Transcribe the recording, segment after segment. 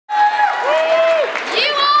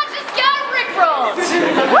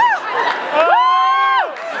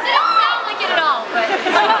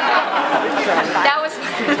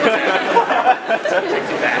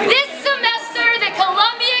This semester, the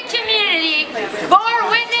Columbia community bore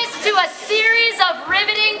witness to a series of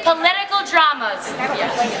riveting political dramas.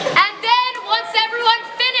 And then, once everyone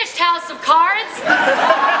finished House of Cards,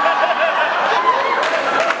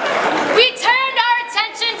 we turned our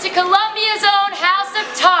attention to Columbia's own House of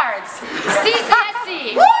Tards,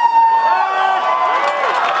 CCSC.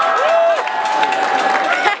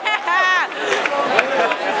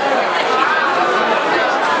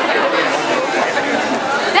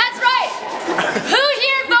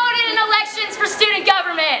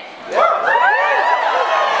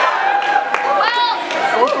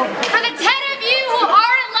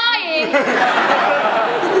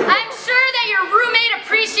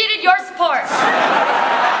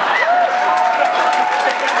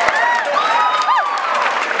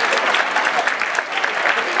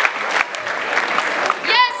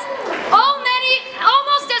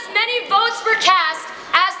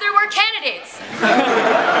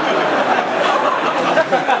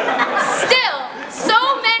 Still,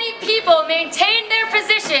 so many people maintained their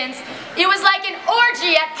positions, it was like an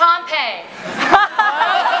orgy at Pompeii.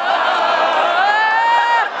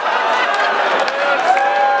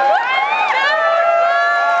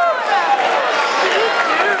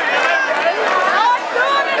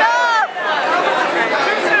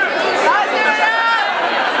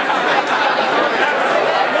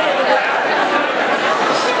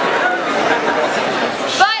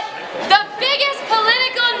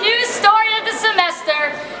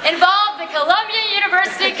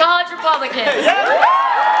 Republicans.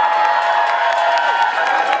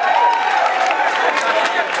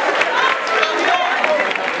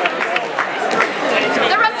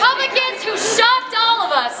 The Republicans who shocked all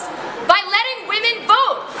of us by letting women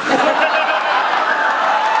vote.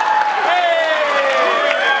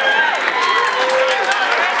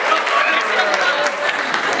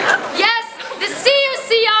 Yes, the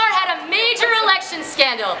CUCR had a major election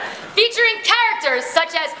scandal featuring characters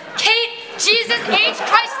such as Kate Jesus H.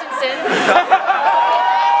 Christensen,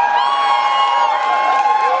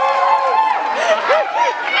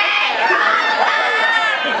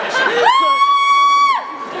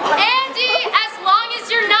 Andy, as long as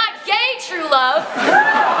you're not gay, true love,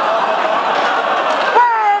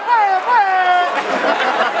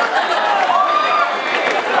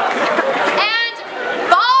 and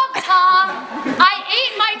Bob Tom, I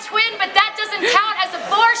ate my twin, but that doesn't count as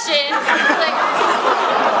abortion.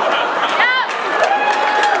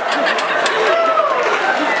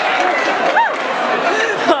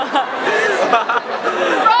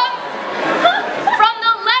 From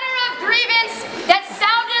the letter of grievance that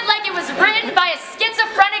sounded like it was written by a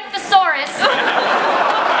schizophrenic thesaurus,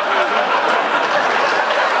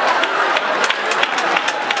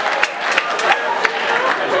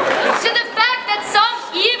 to the fact that some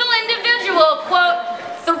evil individual, quote,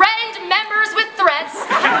 threatened members with threats,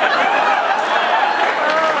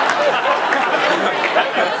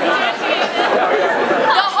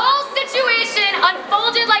 the whole situation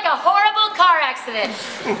unfolded like a horrible car accident.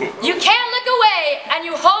 You can't look away, and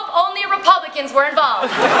you hope only Republicans were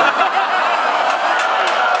involved.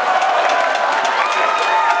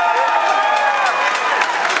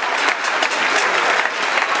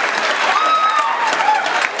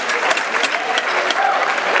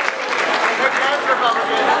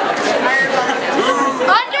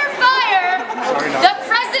 Under fire, the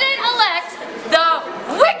president-elect, the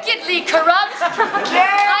wickedly corrupt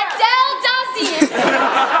Adele Dazeem,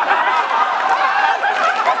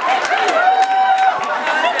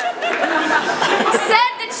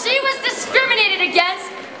 said that she was discriminated against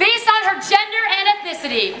based on her gender and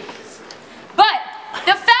ethnicity. But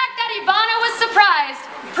the fact that Ivana was surprised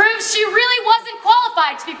proves she really wasn't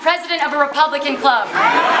qualified to be president of a Republican club.